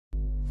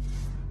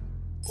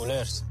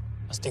Culers,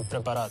 estic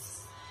preparat.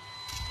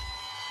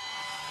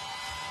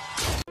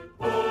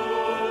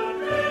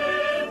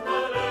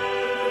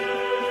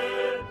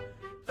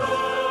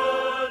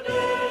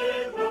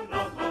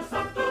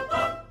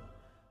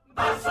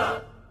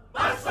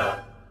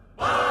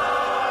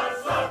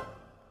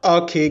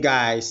 Okay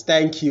guys,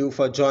 thank you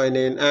for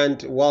joining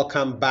and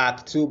welcome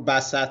back to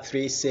Barca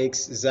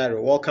 360.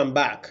 Welcome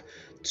back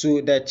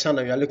to the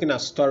channel. You are looking at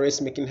stories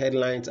making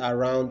headlines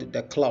around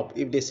the club.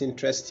 If this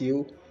interests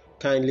you,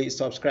 kindly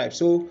subscribe.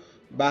 So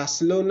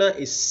Barcelona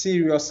is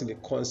seriously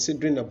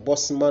considering a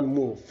bossman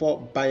move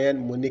for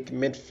Bayern Munich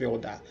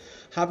midfielder.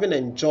 Having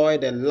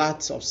enjoyed a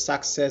lot of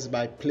success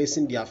by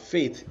placing their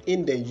faith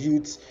in the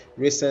youth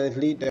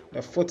recently,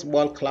 the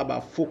football club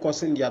are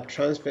focusing their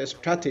transfer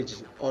strategy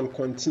on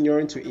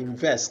continuing to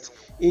invest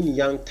in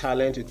young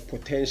talent with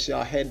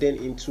potential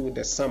heading into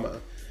the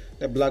summer.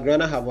 The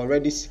Blaugrana have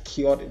already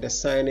secured the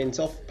signings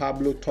of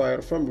Pablo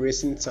Torre from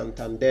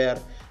Santander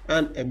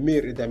and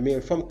Emre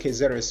Demir from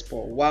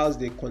Kayserispor, whilst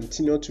they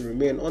continue to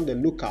remain on the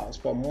lookout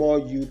for more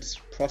youth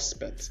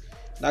prospects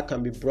that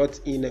can be brought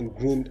in and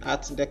groomed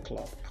at the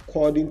club.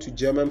 According to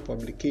German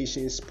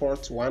publication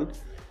Sport 1,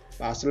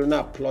 Barcelona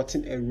are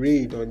plotting a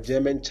raid on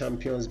German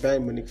champions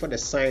Bayern Munich for the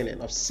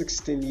signing of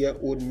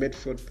 16-year-old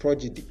midfield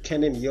prodigy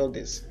Kenan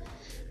Yildiz.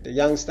 The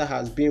youngster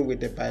has been with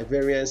the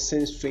Bavarian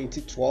since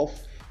 2012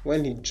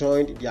 when he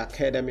joined the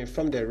academy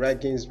from the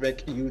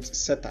Regensburg youth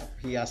setup.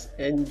 He has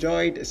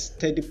enjoyed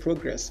steady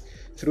progress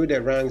through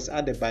the ranks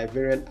at the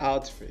Bavarian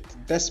outfit.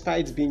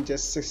 Despite being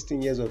just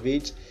 16 years of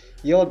age,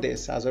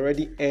 Yildiz has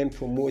already earned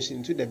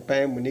promotion to the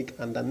Bayern Munich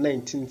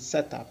under-19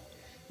 setup.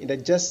 In the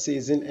just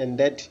season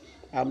ended,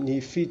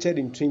 he featured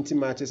in 20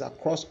 matches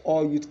across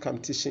all youth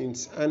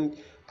competitions and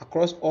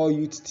across all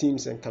youth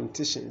teams and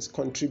competitions,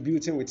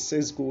 contributing with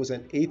 6 goals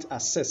and 8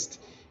 assists.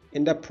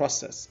 In the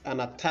process,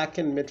 an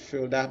attacking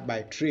midfielder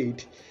by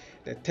trade,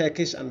 the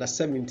Turkish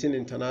under-17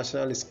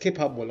 international is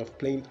capable of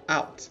playing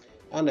out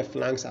on the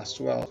flanks as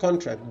well.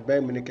 Contract with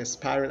Bayern Munich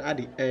expiring at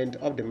the end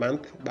of the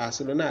month,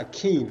 Barcelona are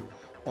keen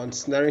on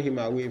snaring him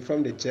away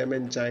from the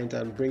German giant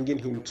and bringing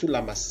him to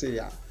La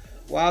Masia.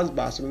 Whilst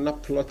Barcelona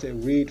plot a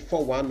raid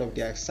for one of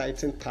their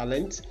exciting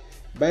talents,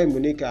 Bayern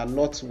Munich are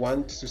not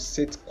one to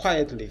sit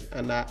quietly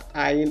and are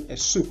eyeing a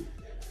soup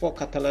for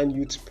Catalan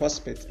youth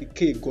prospects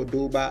Ike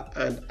Godoba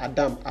and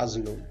Adam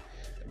Aznou.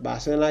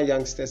 Barcelona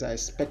youngsters are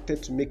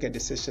expected to make a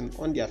decision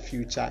on their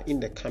future in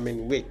the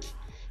coming week.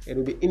 It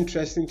will be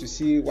interesting to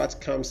see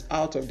what comes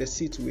out of the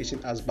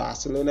situation as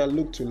Barcelona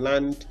look to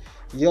land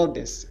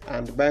Yildiz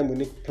and Bayern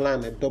Munich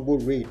plan a double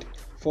raid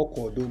for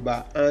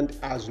Cordoba and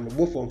Aznou,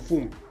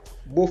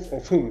 both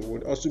of whom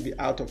would also be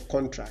out of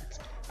contract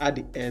at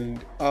the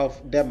end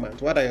of the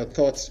month. What are your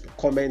thoughts,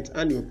 comments,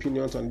 and your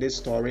opinions on this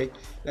story?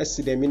 Let's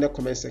see them in the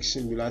comment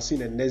section below. I'll see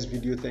you in the next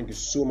video. Thank you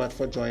so much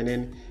for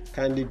joining.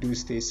 Kindly do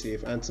stay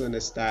safe. Until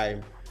next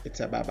time, it's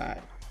a bye-bye.